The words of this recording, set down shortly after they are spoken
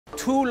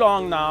too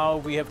long now,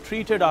 we have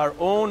treated our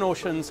own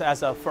oceans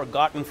as a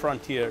forgotten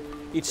frontier.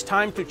 It's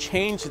time to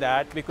change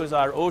that because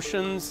our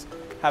oceans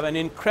have an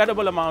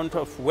incredible amount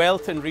of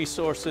wealth and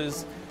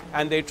resources,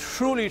 and they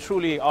truly,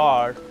 truly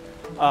are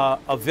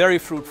a very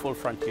fruitful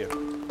frontier.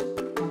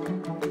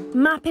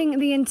 Mapping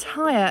the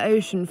entire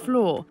ocean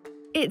floor.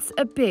 It's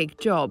a big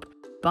job,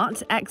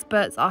 but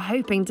experts are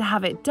hoping to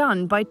have it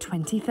done by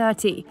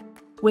 2030,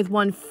 with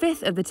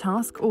 1/5 of the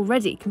task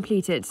already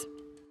completed.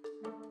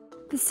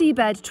 The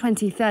Seabed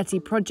 2030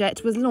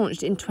 project was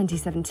launched in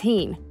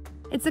 2017.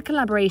 It's a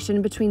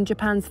collaboration between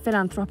Japan's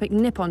philanthropic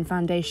Nippon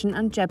Foundation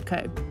and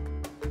JEBCO.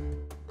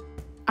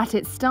 At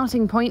its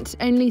starting point,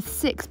 only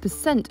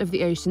 6% of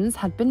the oceans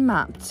had been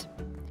mapped.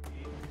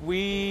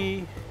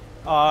 We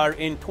are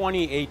in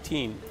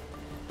 2018,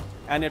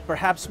 and it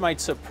perhaps might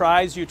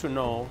surprise you to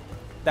know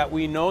that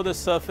we know the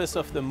surface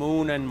of the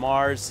Moon and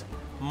Mars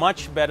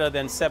much better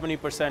than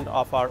 70%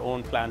 of our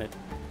own planet.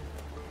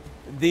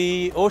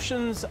 The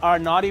oceans are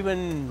not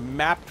even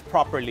mapped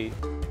properly.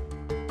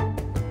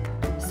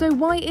 So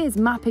why is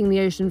mapping the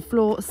ocean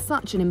floor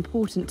such an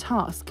important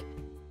task?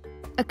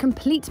 A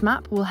complete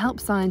map will help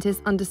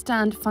scientists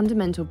understand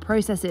fundamental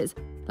processes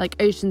like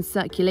ocean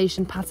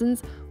circulation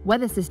patterns,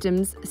 weather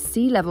systems,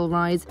 sea level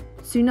rise,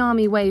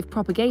 tsunami wave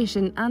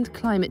propagation, and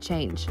climate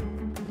change.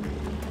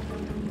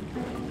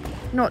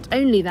 Not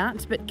only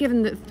that, but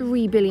given that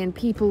 3 billion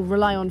people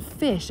rely on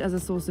fish as a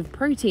source of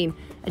protein,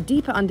 a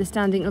deeper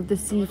understanding of the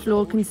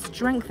seafloor can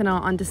strengthen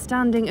our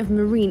understanding of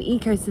marine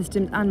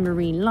ecosystems and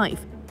marine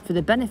life for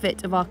the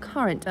benefit of our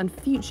current and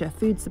future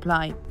food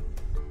supply.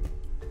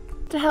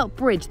 To help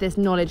bridge this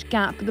knowledge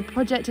gap, the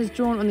project has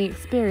drawn on the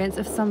experience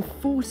of some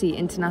 40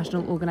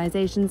 international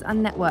organisations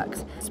and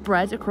networks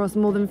spread across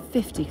more than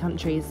 50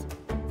 countries.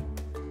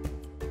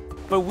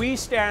 But we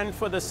stand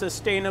for the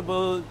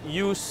sustainable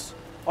use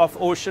of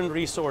ocean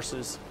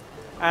resources.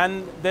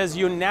 And there's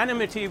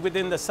unanimity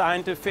within the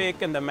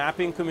scientific and the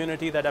mapping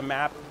community that a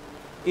map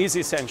is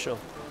essential.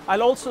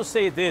 I'll also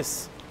say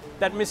this,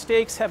 that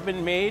mistakes have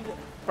been made,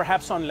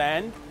 perhaps on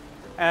land,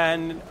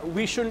 and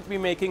we shouldn't be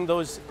making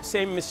those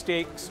same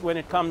mistakes when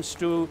it comes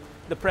to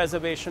the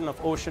preservation of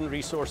ocean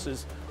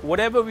resources.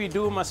 Whatever we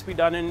do must be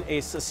done in a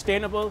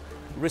sustainable,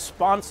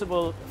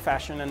 responsible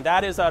fashion, and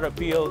that is our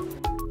appeal.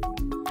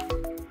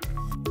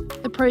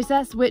 The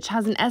process, which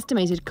has an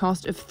estimated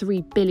cost of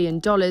 $3 billion,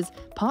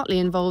 partly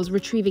involves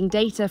retrieving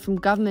data from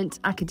government,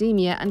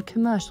 academia, and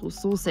commercial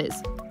sources.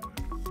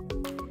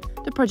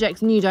 The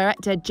project's new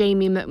director,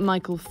 Jamie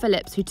McMichael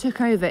Phillips, who took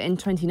over in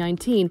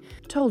 2019,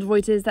 told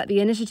Reuters that the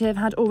initiative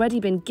had already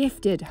been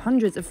gifted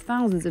hundreds of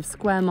thousands of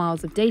square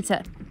miles of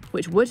data,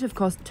 which would have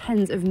cost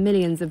tens of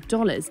millions of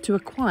dollars to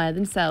acquire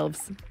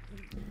themselves.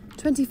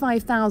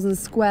 25,000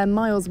 square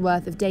miles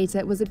worth of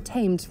data was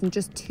obtained from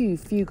just 2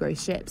 Fugro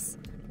ships.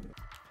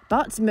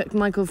 But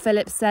McMichael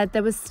Phillips said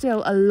there was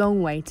still a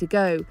long way to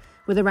go,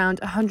 with around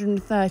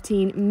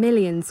 113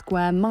 million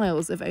square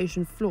miles of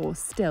ocean floor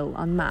still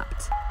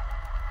unmapped.